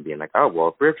structuring it and being like, oh, well,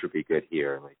 a bridge would be good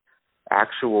here. Like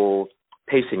actual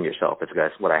pacing yourself.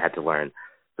 That's what I had to learn.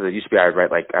 So it used to be I'd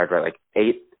write like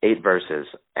eight verses,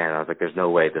 and I was like, there's no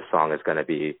way this song is going to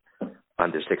be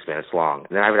under 6 minutes long.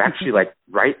 And then I would actually like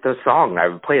write the song. I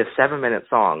would play a 7-minute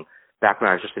song back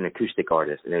when I was just an acoustic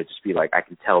artist, and it would just be like, I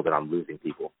can tell that I'm losing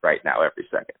people right now every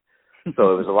second.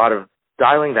 So it was a lot of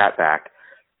dialing that back.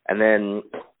 And then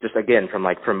just again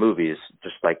from movies,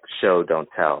 just like show, don't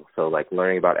tell. So like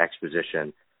learning about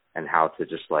exposition and how to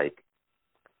just like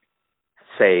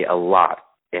say a lot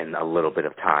in a little bit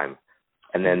of time.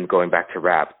 And then going back to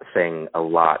rap, saying a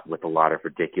lot with a lot of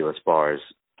ridiculous bars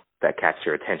that catch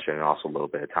your attention and also a little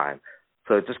bit of time.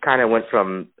 So it just kind of went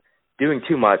from doing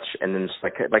too much and then just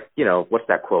like you know, what's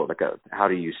that quote? Like how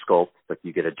do you sculpt? Like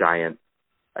you get a giant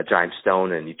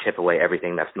stone and you chip away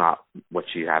everything that's not what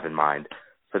you have in mind.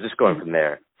 So just going from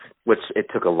there, which it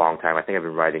took a long time. I think I've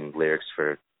been writing lyrics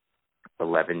for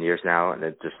 11 years now, and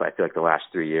it just, I feel like the last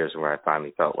 3 years where I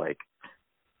finally felt like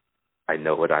I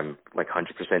know what I'm like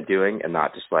 100% doing, and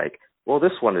not just like, well,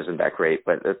 this one isn't that great,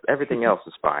 but everything else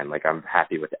is fine. Like I'm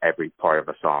happy with every part of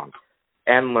a song,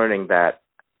 and learning that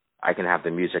I can have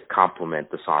the music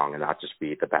complement the song and not just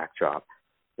be the backdrop.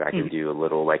 That I can do a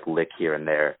little like lick here and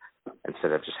there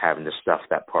instead of just having to stuff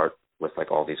that part with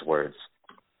like all these words.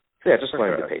 So yeah, just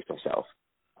learning to pace myself.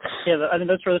 Yeah, I mean,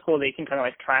 that's really cool that you can kind of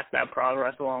like track that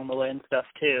progress along the way and stuff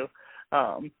too.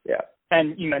 Yeah.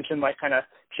 And you mentioned like kind of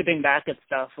chipping back at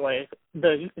stuff like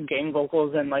the gang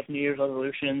vocals and like New Year's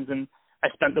resolutions, and I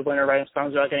spent the winter writing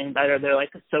songs about getting better. They're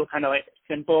like so kind of like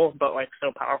simple, but like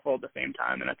so powerful at the same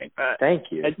time. And I think that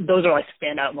those are like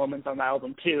standout moments on the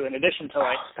album too, in addition to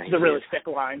like the really sick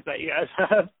lines that you guys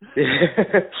have.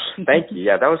 Thank you.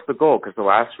 Yeah, that was the goal, because the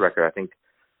last record, I think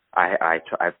I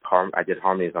did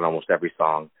harmonies on almost every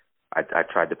song. I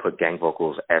tried to put gang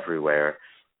vocals everywhere.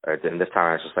 And this time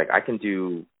I was just like, I can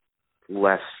do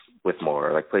less with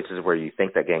more. Like places where you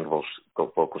think that gang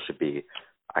vocals should be,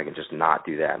 I can just not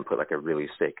do that and put like a really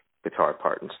sick guitar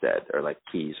part instead, or like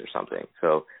keys or something.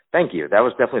 So thank you. That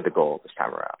was definitely the goal this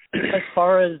time around. As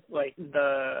far as like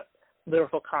the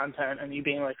lyrical content and you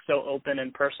being like so open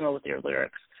and personal with your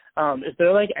lyrics, is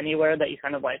there like anywhere that you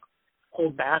kind of like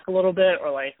hold back a little bit,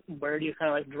 or like where do you kind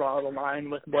of like draw the line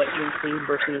with what you include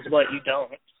versus what you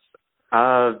don't?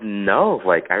 No,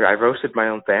 like I roasted my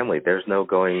own family. There's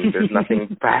nothing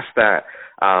past that.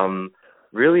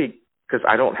 Really, because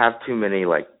I don't have too many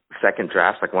like second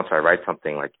drafts. Like once I write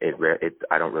something, like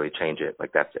I don't really change it.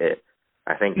 Like that's it.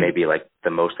 I think maybe like the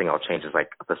most thing I'll change is like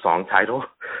the song title.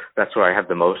 That's where I have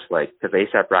the most, like, because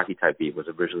A$AP Rocky Type Beat was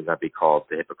originally going to be called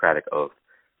The Hippocratic Oath.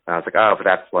 And I was like, oh, but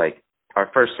that's like our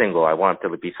first single. I want it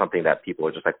to be something that people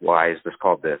are just like, why is this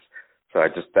called this? So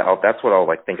that's what I'll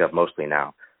like think of mostly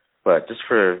now. But just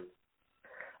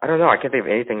I don't know, I can't think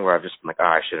of anything where I've just been like,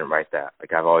 I shouldn't write that.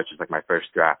 Like I've always just like my first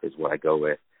draft is what I go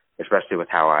with, especially with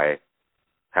how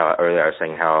earlier I was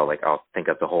saying how like I'll think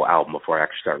of the whole album before I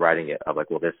actually start writing it. I'm like,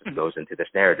 well, this goes into this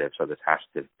narrative, so this has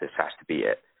to be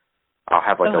it. I'll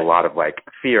have like a lot of like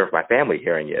fear of my family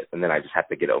hearing it, and then I just have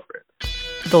to get over it.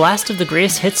 The last of the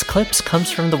greatest hits clips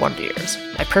comes from the Wonder Years,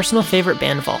 my personal favorite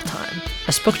band of all time.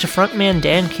 I spoke to frontman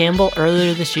Dan Campbell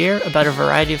earlier this year about a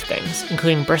variety of things,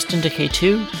 including Burst in Decay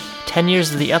 2, 10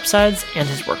 Years of the Upsides, and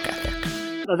his work ethic.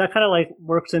 So that kind of like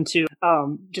works into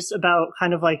just about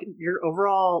kind of like your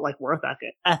overall like work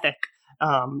ethic.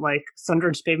 Like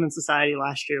Sunder's Pavement Society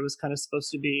last year was kind of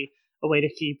supposed to be a way to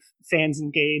keep fans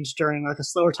engaged during like a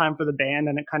slower time for the band,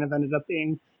 and it kind of ended up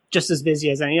being just as busy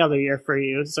as any other year for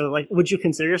you. So like, would you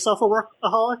consider yourself a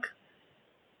workaholic?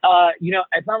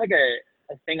 It's not like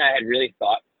a thing I had really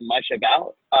thought much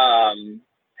about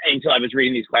until I was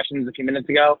reading these questions a few minutes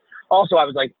ago. Also, I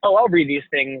was like, I'll read these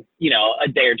things, a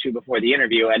day or two before the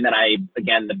interview. And then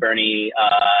the Bernie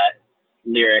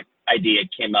lyric idea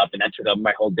came up, and that took up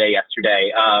my whole day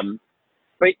yesterday.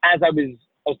 But as I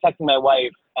was texting my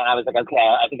wife, and I was like, okay,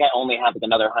 I think I only have like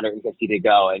another 150 to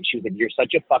go. And she was like, you're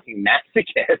such a fucking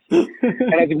masochist.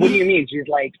 And I was like, what do you mean? She's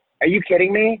like, are you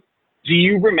kidding me? do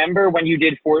you remember when you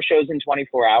did 4 shows in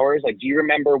 24 hours? Like, do you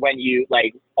remember when you,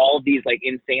 like, all of these, like,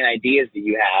 insane ideas that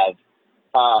you have?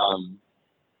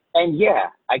 And yeah,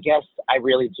 I guess I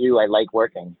really do. I like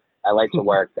working. I like to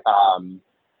work.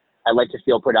 I like to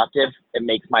feel productive. It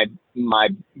makes my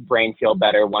brain feel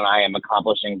better when I am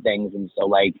accomplishing things. And so,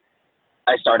 like,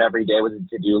 I start every day with a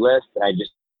to-do list, and I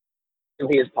just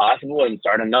as possible and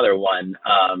start another one.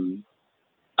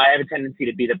 I have a tendency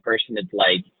to be the person that's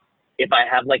like, if I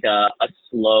have like a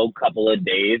slow couple of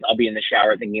days, I'll be in the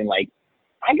shower thinking like,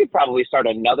 I could probably start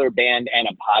another band and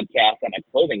a podcast and a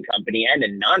clothing company and a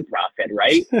nonprofit,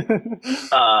 right?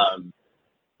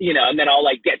 You know, and then I'll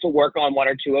like get to work on 1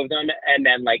 or 2 of them, and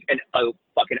then like a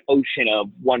fucking ocean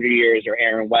of Wonder Years or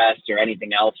Aaron West or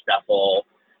anything else stuff will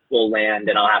land,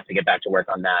 and I'll have to get back to work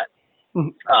on that.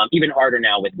 Even harder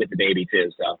now with the baby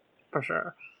too. So for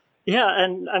sure, yeah.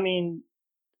 And I mean,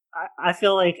 I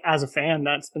feel like as a fan,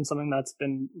 that's been something that's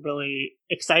been really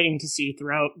exciting to see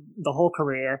throughout the whole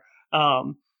career.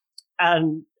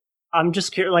 And I'm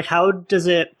just curious, like, how does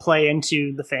it play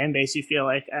into the fan base, you feel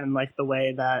like, and like the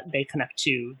way that they connect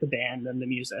to the band and the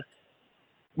music?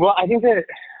 Well, I think that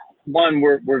one,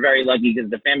 we're very lucky because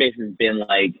the fan base has been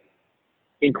like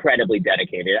incredibly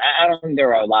dedicated. I don't think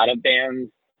there are a lot of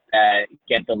bands that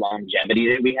get the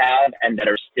longevity that we have and that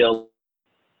are still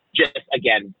just,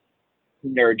 again,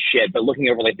 nerd shit, but looking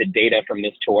over like the data from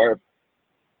this tour,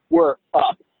 we're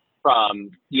up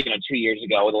from 2 years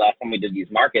ago, the last time we did these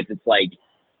markets. It's like,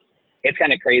 it's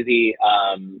kind of crazy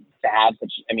to have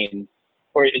such,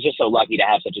 or it's just so lucky to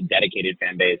have such a dedicated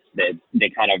fan base that they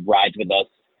kind of rides with us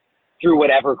through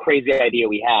whatever crazy idea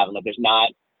we have. And like, there's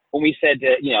not, when we said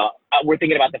that, we're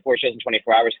thinking about the 4 shows in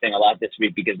 24 hours thing a lot this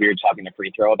week because we were talking to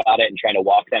Free Throw about it and trying to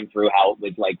walk them through how it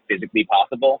was like physically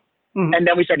possible. Mm-hmm. And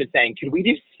then we started saying, could we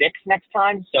do 6 next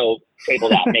time? So table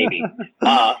that maybe.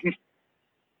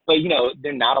 But,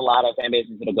 there are not a lot of fan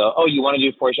bases that'll go, oh, you want to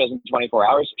do 4 shows in 24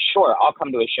 hours? Sure, I'll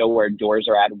come to a show where doors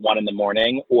are at 1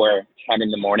 a.m. or 10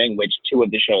 a.m, which 2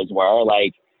 of the shows were.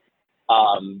 Like,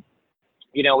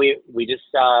 we just,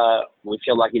 we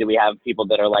feel lucky that we have people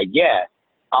that are like, yeah,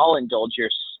 I'll indulge your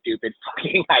stupid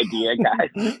fucking idea,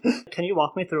 guys. Can you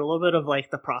walk me through a little bit of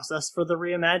like the process for the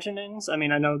reimaginings? I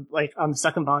mean, I know like on the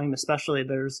second volume especially,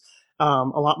 there's a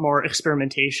lot more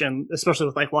experimentation, especially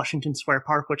with like Washington Square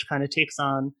Park, which kind of takes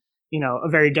on, a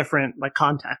very different like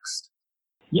context.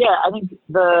 Yeah, I think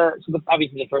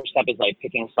obviously the first step is like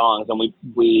picking songs, and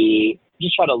we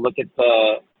just try to look at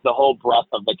the whole breadth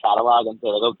of the catalog and say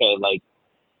like, okay, like,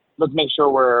 let's make sure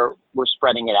we're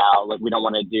spreading it out. Like, we don't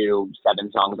want to do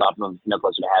 7 songs off of No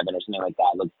Closer to Heaven or something like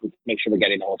that. Let's make sure we're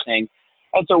getting the whole thing.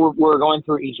 And so we're going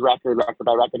through each record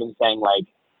by record and saying like,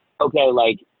 okay,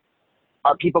 like,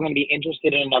 are people going to be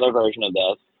interested in another version of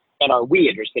this? And are we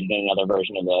interested in another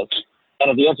version of this?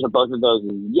 And if the answer to both of those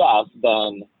is yes,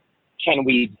 then can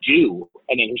we do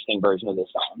an interesting version of this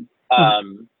song?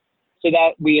 So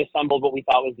that we assembled what we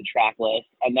thought was the track list.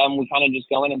 And then we kind of just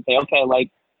go in and say, okay, like,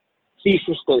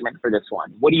 thesis statement for this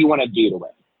one. What do you want to do to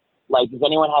it? Like, does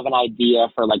anyone have an idea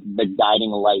for like the guiding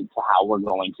light to how we're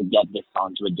going to get this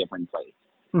song to a different place?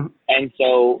 Mm-hmm. And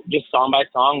so just song by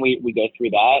song, we go through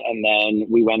that. And then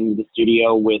we went into the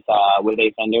studio with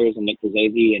Ace Enders and Nick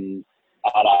Pizzazi and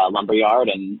at Lumberyard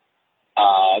and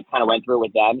kind of went through it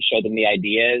with them, showed them the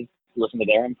ideas, listened to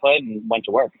their input, and went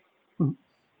to work. Mm-hmm.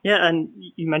 Yeah, and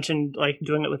you mentioned like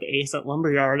doing it with Ace at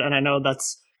Lumberyard, and I know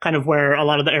that's kind of where a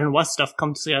lot of the Aaron West stuff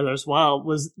comes together as well.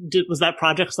 Was that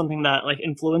project something that like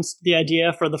influenced the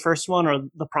idea for the first one or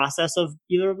the process of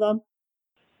either of them?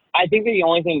 I think that the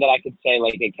only thing that I could say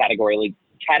like it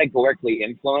categorically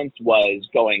influenced was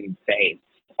going to Ace.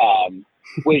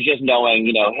 Was just knowing,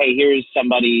 hey, here's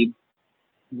somebody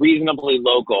reasonably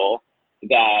local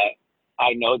that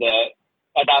I know that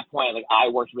at that point, like, I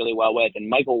worked really well with and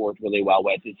Michael worked really well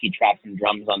with as he tracked some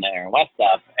drums on the Aaron West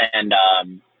stuff. And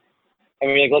we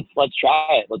were like, let's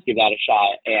try it. Let's give that a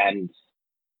shot. And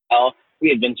we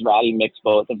had Vince Roddy mix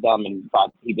both of them and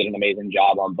thought he did an amazing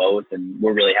job on both. And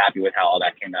we're really happy with how all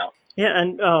that came out. Yeah.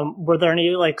 And were there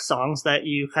any like songs that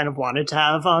you kind of wanted to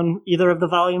have on either of the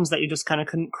volumes that you just kind of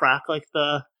couldn't crack like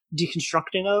the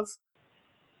deconstructing of?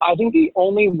 I think the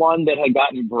only one that had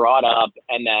gotten brought up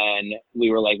and then we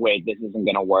were like, wait, this isn't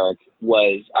going to work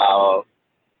was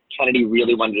Kennedy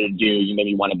really wanted to do You Made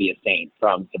Me Want to Be a Saint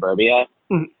from Suburbia.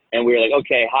 Mm-hmm. And we were like,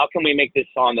 okay, how can we make this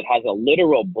song that has a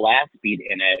literal blast beat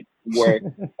in it work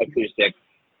acoustic,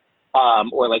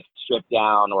 or like stripped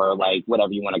down, or like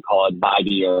whatever you want to call it,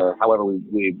 vibey, or however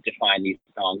we define these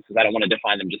songs, because I don't want to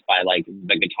define them just by like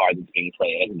the guitar that's being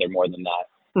played. I think they're more than that.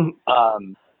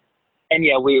 Mm-hmm. And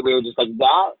yeah, we were just like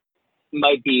that,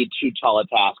 might be too tall a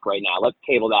task right now. Let's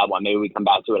table that one. Maybe we come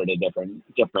back to it at a different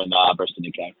burst of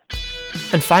decay.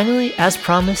 And finally, as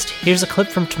promised, here's a clip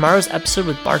from tomorrow's episode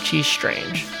with Barcheese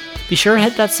Strange. Be sure to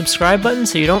hit that subscribe button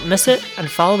so you don't miss it, and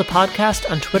follow the podcast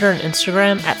on Twitter and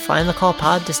Instagram at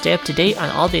FlyInTheCallPod to stay up to date on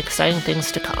all the exciting things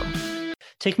to come.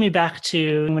 Take me back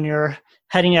to when you're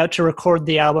heading out to record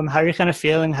the album. How are you kind of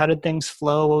feeling? How did things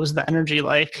flow? What was the energy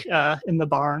like in the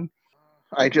barn?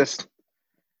 I just,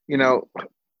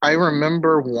 I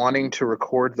remember wanting to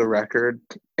record the record,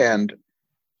 and,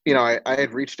 I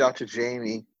had reached out to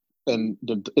Jamie in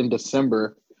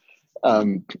December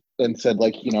and said,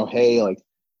 hey,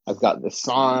 I've got this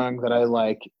song that I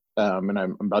like, and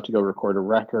I'm about to go record a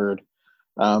record,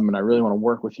 and I really want to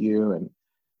work with you. And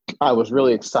I was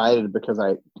really excited because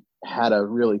I had a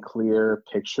really clear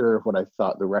picture of what I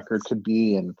thought the record could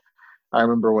be. And I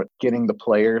remember getting the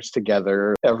players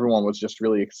together. Everyone was just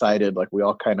really excited. We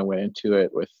all kind of went into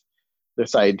it with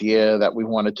this idea that we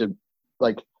wanted to,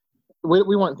 we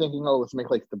weren't thinking, let's make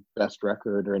the best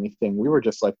record or anything. We were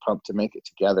just pumped to make it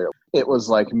together. It was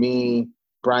me,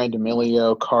 Brian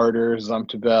D'Amelio, Carter,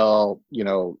 Zumtobel,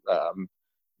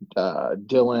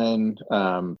 Dylan,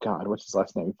 God, what's his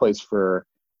last name? He plays for,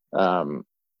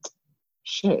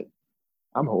 shit,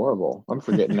 I'm horrible. I'm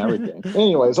forgetting everything.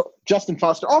 Anyways, Justin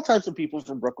Foster, all types of people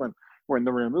from Brooklyn were in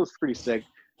the room. It was pretty sick.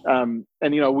 And,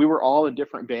 we were all in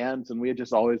different bands, and we had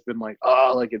just always been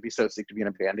it'd be so sick to be in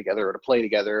a band together or to play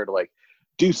together or to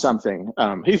do something.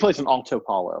 He plays an alto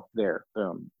polo there.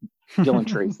 Dylan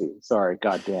Tracy. Sorry,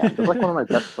 goddamn. It was one of my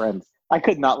best friends. I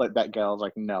could not let that go. I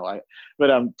was no.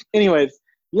 Anyways,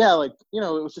 yeah, it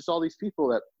was just all these people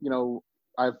that,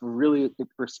 I've really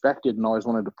respected and always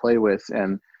wanted to play with,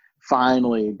 and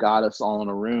finally got us all in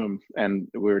a room, and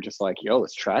we were just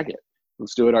let's track it.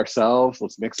 Let's do it ourselves.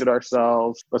 Let's mix it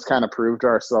ourselves. Let's kind of prove to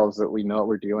ourselves that we know what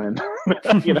we're doing, and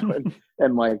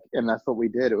that's what we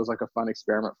did. It was a fun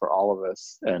experiment for all of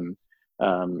us. And,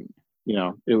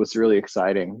 it was really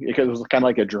exciting because it was kind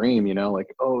of a dream,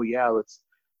 oh yeah, let's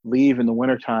leave in the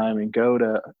wintertime and go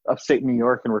to upstate New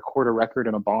York and record a record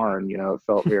in a barn. It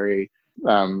felt very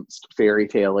fairy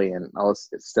tale-y, and I was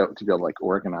stoked to go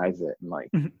organize it and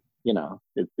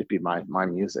it'd be my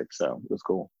music. So it was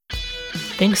cool.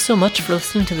 Thanks so much for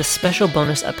listening to this special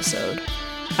bonus episode.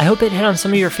 I hope it hit on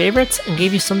some of your favorites and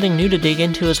gave you something new to dig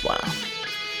into as well.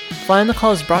 Fly on the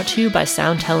Call is brought to you by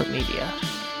Sound Talent Media.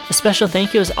 A special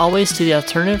thank you as always to The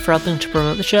Alternative for helping to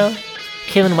promote the show,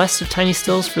 Kaylin West of Tiny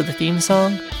Stills for the theme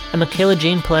song, and Michaela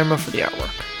Jane Palermo for the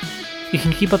artwork. You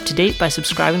can keep up to date by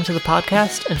subscribing to the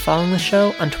podcast and following the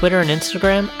show on Twitter and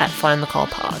Instagram at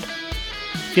FlyInTheCallPod.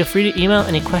 Feel free to email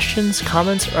any questions,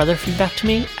 comments, or other feedback to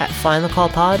me at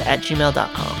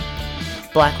flyinthecallpod@gmail.com.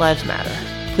 Black Lives Matter.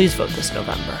 Please vote this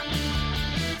November.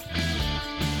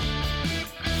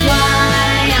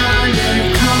 Fly on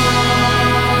the call.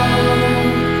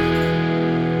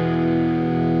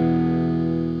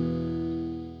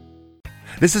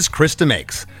 This is Krista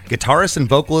Makes, guitarist and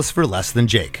vocalist for Less Than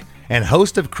Jake, and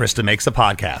host of Krista Makes a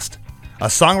Podcast, a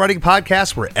songwriting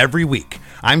podcast where every week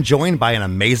I'm joined by an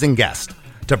amazing guest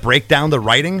to break down the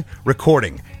writing,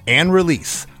 recording, and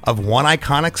release of one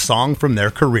iconic song from their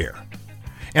career.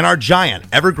 In our giant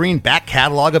evergreen back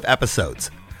catalog of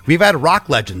episodes, we've had rock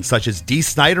legends such as Dee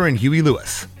Snider and Huey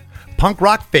Lewis, punk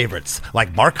rock favorites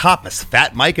like Mark Hoppus,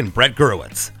 Fat Mike, and Brett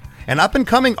Gurewitz, and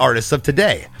up-and-coming artists of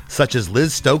today such as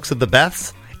Liz Stokes of the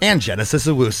Beths and Genesis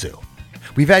Owusu.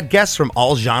 We've had guests from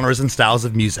all genres and styles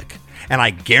of music, and I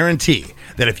guarantee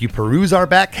that if you peruse our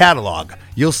back catalog,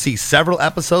 you'll see several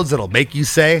episodes that'll make you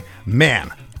say,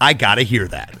 man, I gotta hear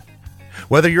that.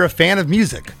 Whether you're a fan of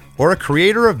music or a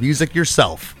creator of music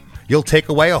yourself, you'll take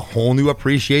away a whole new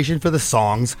appreciation for the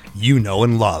songs you know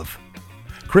and love.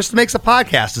 Krista Makes a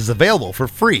Podcast is available for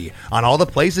free on all the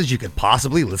places you could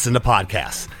possibly listen to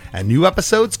podcasts, and new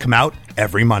episodes come out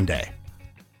every Monday.